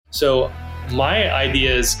So my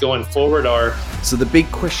ideas going forward are... So the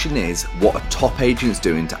big question is, what are top agents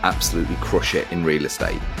doing to absolutely crush it in real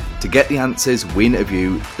estate? To get the answers, we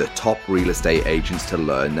interview the top real estate agents to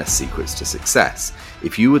learn their secrets to success.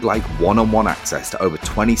 If you would like one-on-one access to over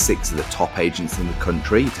 26 of the top agents in the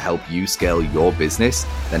country to help you scale your business,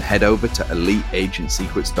 then head over to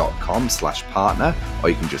eliteagentsecrets.com/partner, or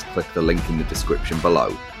you can just click the link in the description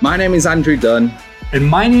below. My name is Andrew Dunn. And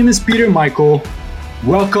my name is Peter Michael.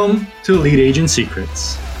 Welcome to Elite Agent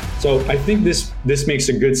Secrets. So I think this makes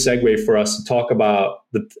a good segue for us to talk about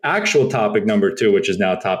the actual topic number 2, which is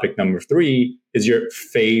now topic number 3, is your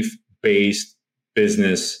faith-based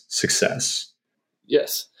business success.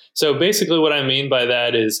 Yes. So basically what I mean by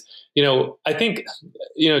that is, I think,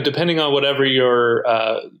 depending on whatever your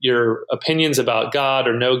opinions about God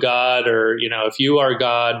or no God, or, if you are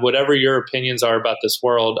God, whatever your opinions are about this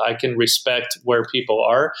world, I can respect where people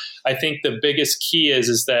are. I think the biggest key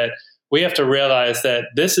is that we have to realize that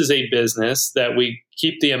this is a business, that we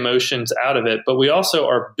keep the emotions out of it, but we also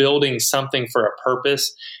are building something for a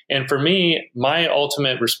purpose. And for me, my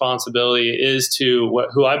ultimate responsibility is to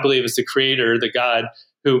who I believe is the creator, the God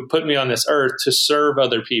who put me on this earth, to serve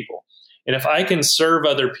other people. And if I can serve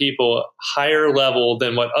other people higher level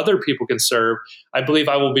than what other people can serve, I believe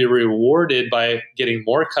I will be rewarded by getting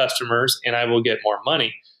more customers and I will get more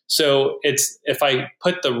money. So it's if I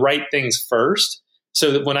put the right things first. So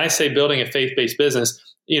that when I say building a faith-based business,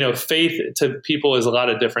 faith to people is a lot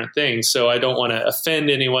of different things. So I don't want to offend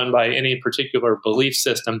anyone by any particular belief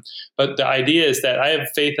system. But the idea is that I have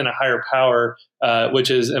faith in a higher power, which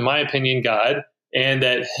is, in my opinion, God, and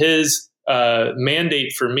that his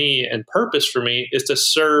mandate for me and purpose for me is to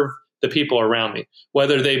serve the people around me,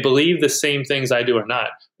 whether they believe the same things I do or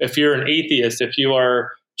not. If you're an atheist, if you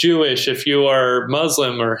are Jewish, if you are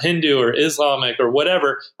Muslim or Hindu or Islamic or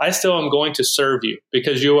whatever, I still am going to serve you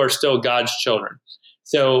because you are still God's children.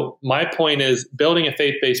 So my point is, building a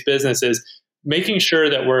faith-based business is making sure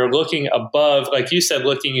that we're looking above, like you said,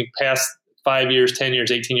 looking past 5 years, 10 years,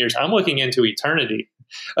 18 years. I'm looking into eternity.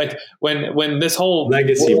 Like when this whole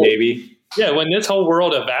legacy, world, baby. Yeah, when this whole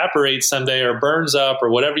world evaporates someday or burns up or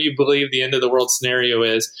whatever you believe the end of the world scenario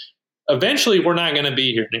is, eventually we're not going to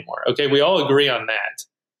be here anymore. Okay, we all agree on that.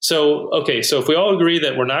 So if we all agree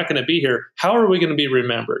that we're not going to be here, how are we going to be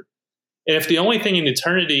remembered? And if the only thing in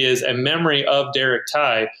eternity is a memory of Derek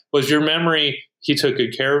Tai, was your memory, he took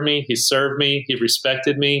good care of me, he served me, he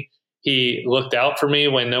respected me, he looked out for me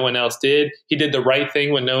when no one else did, he did the right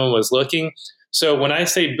thing when no one was looking. So when I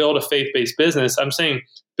say build a faith-based business, I'm saying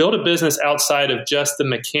build a business outside of just the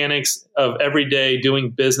mechanics of every day doing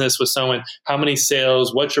business with someone. How many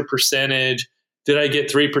sales? What's your percentage? Did I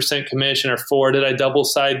get 3% commission or 4%? Did I double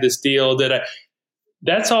side this deal?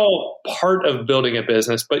 That's all part of building a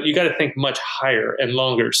business, but you got to think much higher and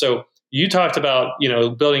longer. So you talked about,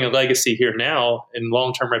 building a legacy here now and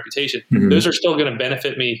long-term reputation. Mm-hmm. Those are still going to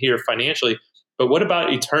benefit me here financially. But what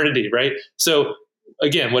about eternity, right? So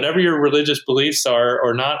again, whatever your religious beliefs are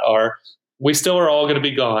or not are, we still are all going to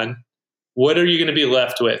be gone. What are you going to be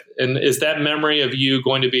left with? And is that memory of you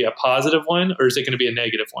going to be a positive one, or is it going to be a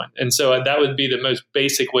negative one? And so that would be the most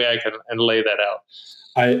basic way I can lay that out.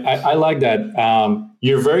 I like that.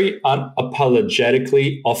 You're very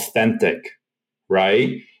unapologetically authentic,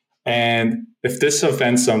 right? And if this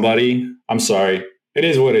offends somebody, I'm sorry. It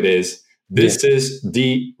is what it is. This is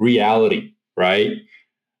the reality, right?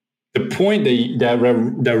 The point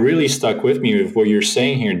that really stuck with me with what you're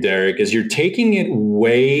saying here, Derek, is you're taking it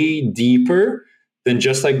way deeper than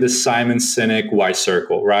just like the Simon Sinek why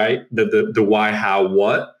circle, right? The why, how,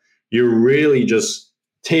 what. You're really just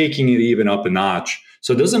taking it even up a notch.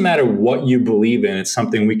 So it doesn't matter what you believe in; it's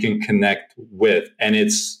something we can connect with, and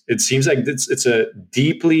it seems like it's a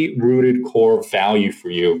deeply rooted core value for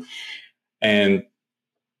you. And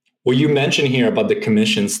what you mentioned here about the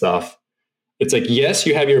commission stuff. It's like, yes,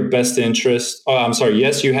 you have your best interest.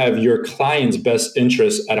 Yes, you have your client's best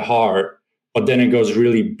interest at heart, but then it goes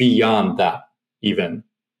really beyond that even,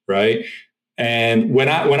 right? And when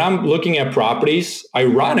I'm looking at properties,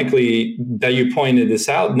 ironically, that you pointed this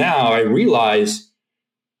out now, I realize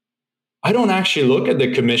I don't actually look at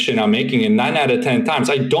the commission I'm making, and 9 out of 10 times,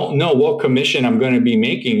 I don't know what commission I'm going to be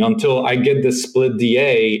making until I get the split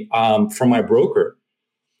DA from my broker.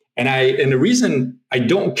 And the reason I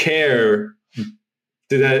don't care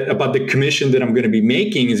about the commission that I'm going to be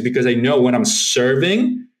making is because I know when I'm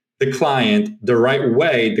serving the client the right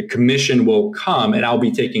way, the commission will come and I'll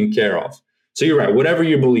be taken care of. So you're right. Whatever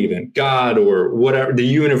you believe in, God or whatever, the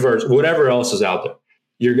universe, whatever else is out there,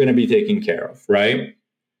 you're going to be taken care of, right?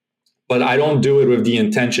 but I don't do it with the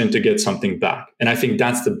intention to get something back. And I think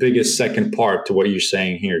that's the biggest second part to what you're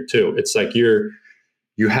saying here too. It's like you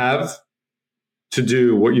have to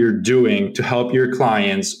do what you're doing to help your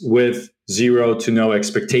clients with zero to no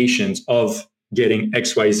expectations of getting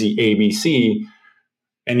XYZ ABC.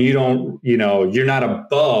 And you're not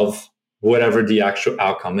above whatever the actual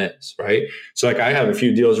outcome is, right? So like I have a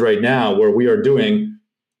few deals right now where we are doing,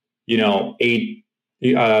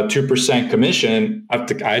 2% commission.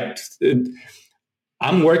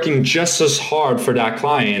 I'm working just as hard for that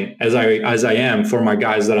client as I am for my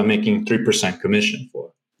guys that I'm making 3% commission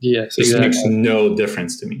for. Yes, this exactly. makes no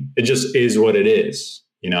difference to me. It just is what it is,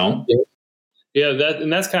 Yeah,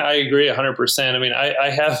 that's kind of, I agree 100%. I mean, I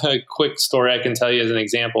have a quick story I can tell you as an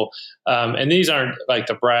example. And these aren't like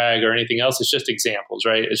to brag or anything else. It's just examples,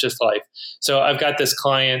 right? It's just life. So I've got this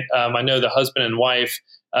client. I know the husband and wife.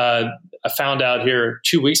 I found out here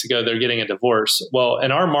 2 weeks ago they're getting a divorce. Well,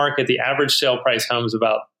 in our market, the average sale price home is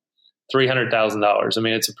about $300,000. I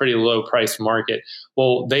mean, it's a pretty low price market.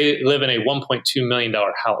 Well, they live in a $1.2 million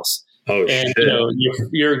house. Oh, and shit.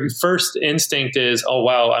 Your first instinct is, oh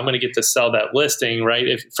wow, I'm going to get to sell that listing, right?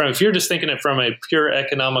 If you're just thinking it from a pure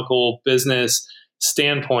economical business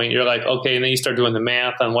standpoint, you're like, okay, and then you start doing the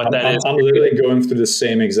math on what that is. I'm literally going through the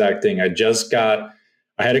same exact thing. I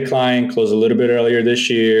had a client close a little bit earlier this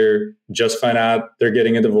year, just find out they're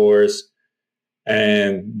getting a divorce.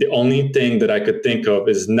 And the only thing that I could think of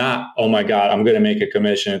is not, oh my God, I'm going to make a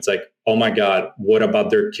commission. It's like, oh my God, what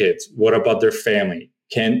about their kids? What about their family?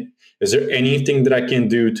 Is there anything that I can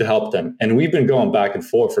do to help them? And we've been going back and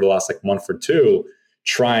forth for the last month or two,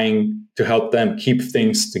 trying to help them keep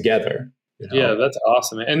things together. Yeah, that's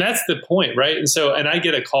awesome. And that's the point, right? And I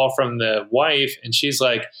get a call from the wife and she's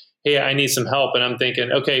like, hey, I need some help. And I'm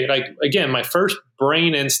thinking, okay, like, again, my first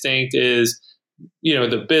brain instinct is,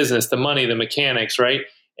 the business, the money, the mechanics, right?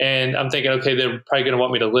 And I'm thinking, okay, they're probably going to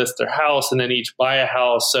want me to list their house and then each buy a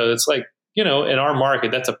house. So it's like, in our market,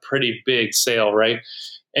 that's a pretty big sale, right?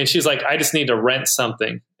 And she's like, I just need to rent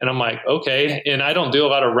something. And I'm like, okay. And I don't do a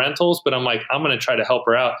lot of rentals, but I'm like, I'm going to try to help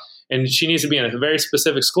her out. And she needs to be in a very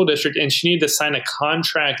specific school district and she needed to sign a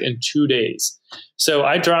contract in 2 days. So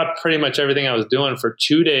I dropped pretty much everything I was doing for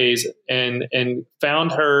 2 days and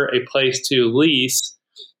found her a place to lease.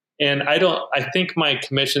 And I think my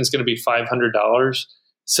commission is going to be $500.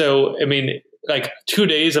 So, I mean, like 2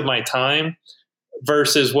 days of my time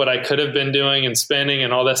versus what I could have been doing and spending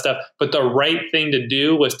and all that stuff. But the right thing to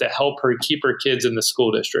do was to help her keep her kids in the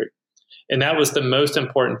school district. And that was the most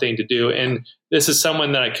important thing to do. And this is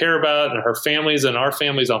someone that I care about, and her families and our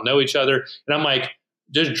families all know each other. And I'm like,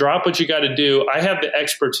 just drop what you got to do. I have the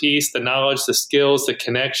expertise, the knowledge, the skills, the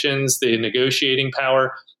connections, the negotiating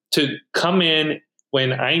power to come in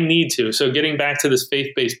when I need to. So getting back to this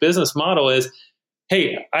faith-based business model is,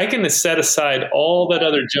 hey, I can set aside all that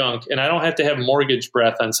other junk and I don't have to have mortgage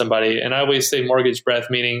breath on somebody. And I always say mortgage breath,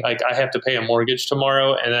 meaning like I have to pay a mortgage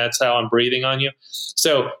tomorrow and that's how I'm breathing on you.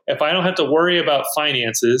 So if I don't have to worry about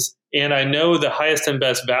finances and I know the highest and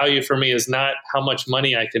best value for me is not how much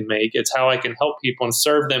money I can make, it's how I can help people and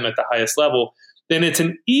serve them at the highest level, then it's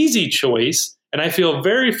an easy choice. And I feel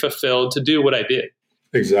very fulfilled to do what I did.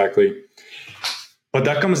 Exactly. But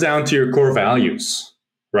that comes down to your core values,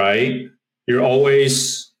 right? You're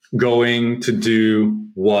always going to do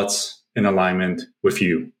what's in alignment with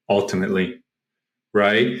you, ultimately,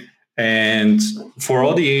 right? And for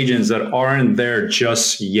all the agents that aren't there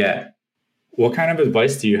just yet, what kind of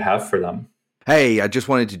advice do you have for them? Hey, I just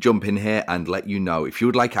wanted to jump in here and let you know, if you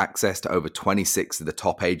would like access to over 26 of the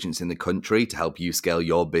top agents in the country to help you scale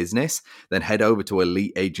your business, then head over to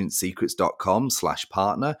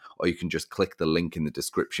eliteagentsecrets.com/partner, or you can just click the link in the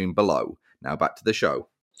description below. Now back to the show.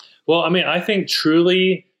 Well, I mean, I think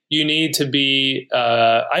truly you need to be,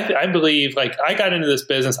 I believe, like I got into this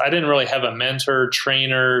business, I didn't really have a mentor,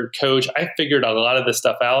 trainer, coach. I figured a lot of this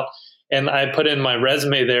stuff out. And I put in my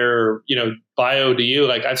resume there, bio to you,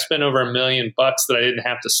 like I've spent over $1 million that I didn't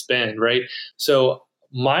have to spend, right? So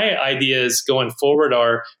my ideas going forward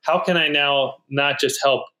are, how can I now not just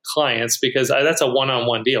help clients, because that's a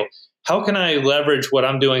one-on-one deal. How can I leverage what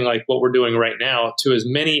I'm doing, like what we're doing right now, to as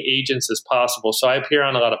many agents as possible? So I appear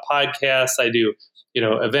on a lot of podcasts. I do,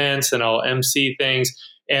 events, and I'll MC things.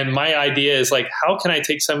 And my idea is like, how can I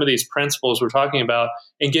take some of these principles we're talking about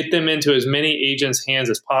and get them into as many agents' hands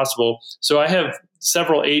as possible? So I have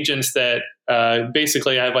several agents that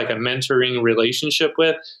basically I have like a mentoring relationship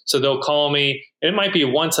with. So they'll call me. It might be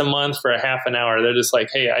once a month for a half an hour. They're just like,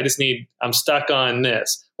 hey, I'm stuck on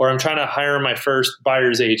this. or I'm trying to hire my first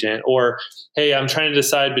buyer's agent, or, hey, I'm trying to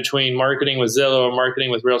decide between marketing with Zillow or marketing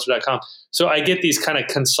with Realtor.com. So I get these kind of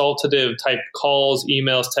consultative type calls,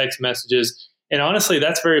 emails, text messages. And honestly,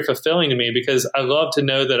 that's very fulfilling to me, because I love to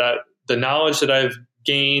know that the knowledge that I've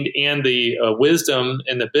gained and the wisdom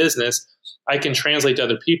in the business, I can translate to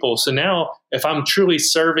other people. So now if I'm truly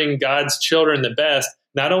serving God's children the best,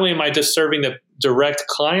 not only am I just serving the direct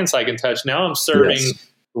clients I can touch, now I'm serving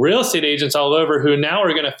real estate agents all over who now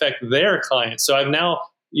are going to affect their clients. So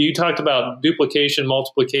you talked about duplication,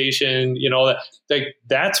 multiplication, all that.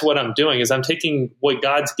 That's what I'm doing, is I'm taking what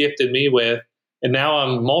God's gifted me with, and now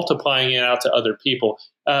I'm multiplying it out to other people.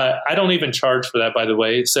 I don't even charge for that, by the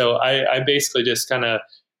way. So I basically just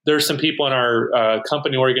there's some people in our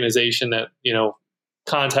company organization that,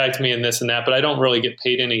 contact me and this and that, but I don't really get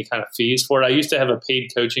paid any kind of fees for it. I used to have a paid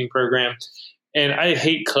coaching program, and I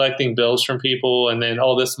hate collecting bills from people. And then,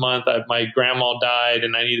 this month my grandma died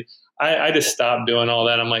and I just stopped doing all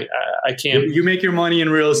that. I'm like, I can't. You make your money in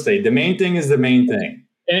real estate. The main thing is the main thing.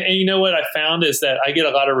 And you know what I found is that I get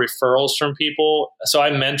a lot of referrals from people. So I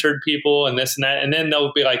mentored people and this and that. And then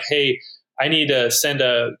they'll be like, hey, I need to send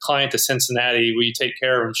a client to Cincinnati. Will you take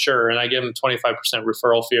care of them? Sure. And I give them 25%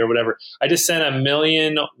 referral fee or whatever. I just sent $1.1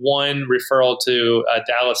 million referral to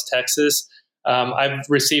Dallas, Texas. I've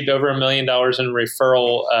received over $1 million in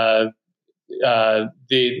referral,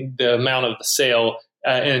 the amount of the sale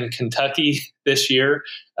in Kentucky this year.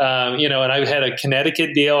 And I had a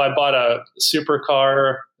Connecticut deal. I bought a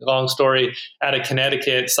supercar, long story, out of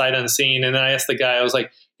Connecticut, sight unseen. And then I asked the guy, I was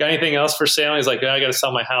like, got anything else for sale? He's like, I got to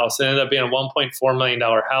sell my house. It ended up being a $1.4 million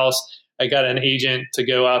house. I got an agent to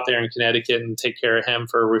go out there in Connecticut and take care of him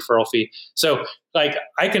for a referral fee. So I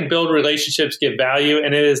can build relationships, get value.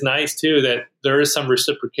 And it is nice too, that there is some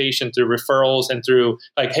reciprocation through referrals and through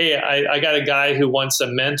hey, I got a guy who wants a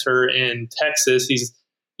mentor in Texas. He's,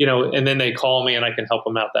 and then they call me and I can help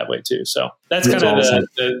them out that way too. So that's kind of awesome.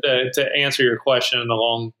 To answer your question in a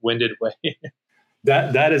long-winded way.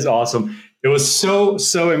 That is awesome. It was so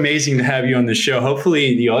amazing to have you on the show.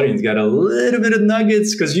 Hopefully the audience got a little bit of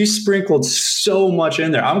nuggets, because you sprinkled so much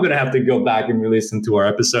in there. I'm going to have to go back and re-listen to our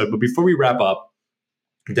episode. But before we wrap up,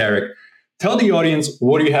 Derek, tell the audience,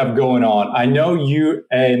 what do you have going on? I know you're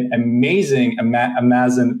an amazing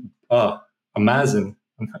Amazon,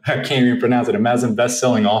 I can't even pronounce it, Amazon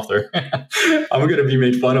best-selling author. I'm going to be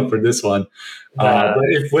made fun of for this one. But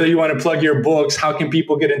whether you want to plug your books, how can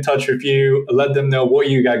people get in touch with you? Let them know what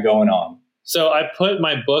you got going on. So I put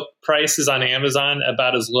my book prices on Amazon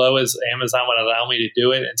about as low as Amazon would allow me to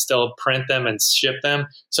do it, and still print them and ship them.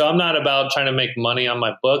 So I'm not about trying to make money on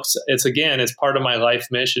my books. It's part of my life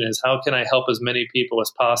mission, is how can I help as many people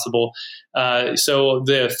as possible? So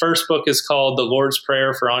the first book is called The Lord's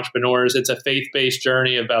Prayer for Entrepreneurs. It's a faith-based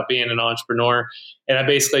journey about being an entrepreneur. And I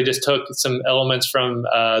basically just took some elements from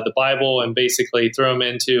the Bible and basically threw them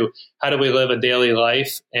into how do we live a daily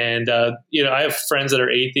life. And, I have friends that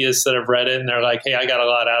are atheists that have read it and they're like, hey, I got a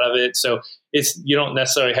lot out of it. So you don't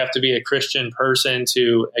necessarily have to be a Christian person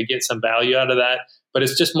to get some value out of that, but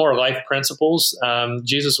it's just more life principles.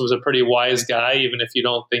 Jesus was a pretty wise guy, even if you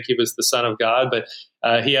don't think he was the Son of God, but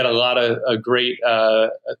he had a lot of great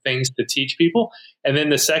things to teach people. And then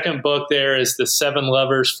the second book there is The 7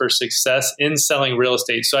 Levers for Success in Selling Real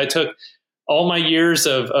Estate. So I took all my years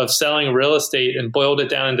of selling real estate and boiled it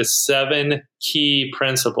down into 7 key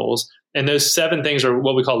principles. And those 7 things are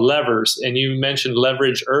what we call levers. And you mentioned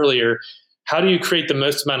leverage earlier. How do you create the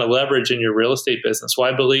most amount of leverage in your real estate business?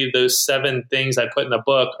 Well, I believe those 7 things I put in the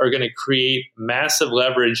book are going to create massive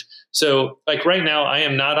leverage. So right now, I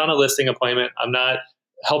am not on a listing appointment. I'm not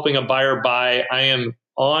helping a buyer buy. I am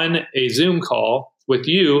on a Zoom call with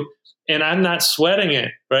you, and I'm not sweating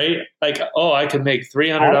it, right? I could make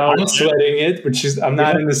 $300. I'm sweating it, which is I'm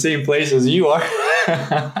not in the same place as you are.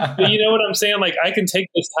 But you know what I'm saying? I can take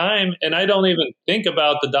this time, and I don't even think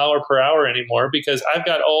about the dollar per hour anymore, because I've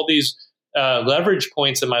got all these leverage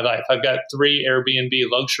points in my life. I've got 3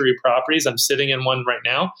 Airbnb luxury properties. I'm sitting in one right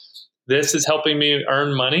now. This is helping me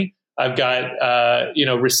earn money. I've got,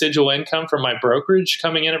 residual income from my brokerage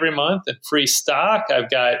coming in every month and free stock. I've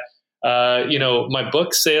got, my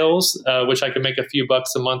book sales, which I can make a few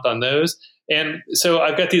bucks a month on those. And so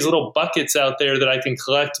I've got these little buckets out there that I can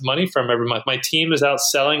collect money from every month. My team is out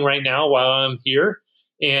selling right now while I'm here,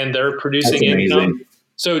 and they're producing income.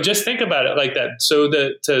 So just think about it like that. So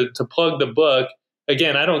to plug the book,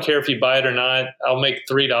 again, I don't care if you buy it or not. I'll make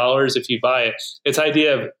 $3 if you buy it. It's the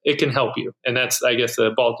idea of it can help you. And that's, I guess,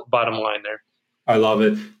 the bottom line there. I love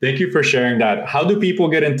it. Thank you for sharing that. How do people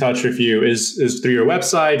get in touch with you? Is through your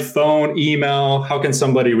website, phone, email? How can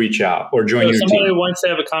somebody reach out or join your team? If somebody wants to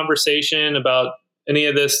have a conversation about any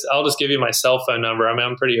of this, I'll just give you my cell phone number. I mean,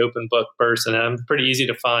 I'm a pretty open book person, and I'm pretty easy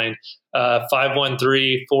to find.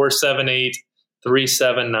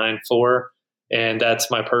 513-478-3794. And that's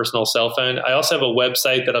my personal cell phone. I also have a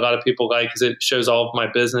website that a lot of people like because it shows all of my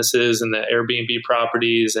businesses and the Airbnb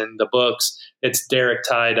properties and the books. It's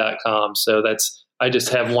DerekTye.com. So I just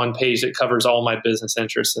have one page that covers all my business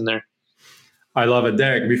interests in there. I love it.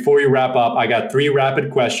 Derek, before you wrap up, I got 3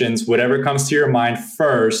 rapid questions. Whatever comes to your mind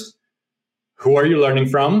first. Who are you learning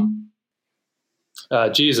from?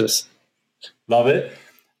 Jesus. Love it.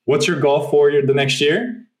 What's your goal for the next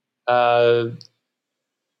year? To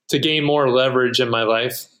gain more leverage in my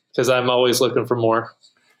life, because I'm always looking for more.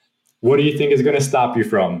 What do you think is going to stop you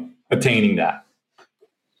from attaining that?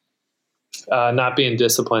 Not being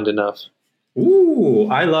disciplined enough. Ooh,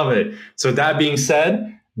 I love it. So that being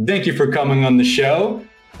said, thank you for coming on the show.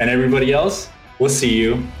 And everybody else, we'll see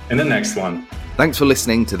you in the next one. Thanks for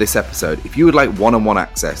listening to this episode. If you would like one-on-one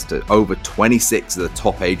access to over 26 of the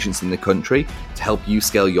top agents in the country to help you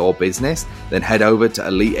scale your business, then head over to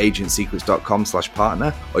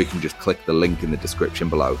eliteagentsecrets.com/partner, or you can just click the link in the description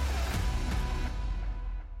below.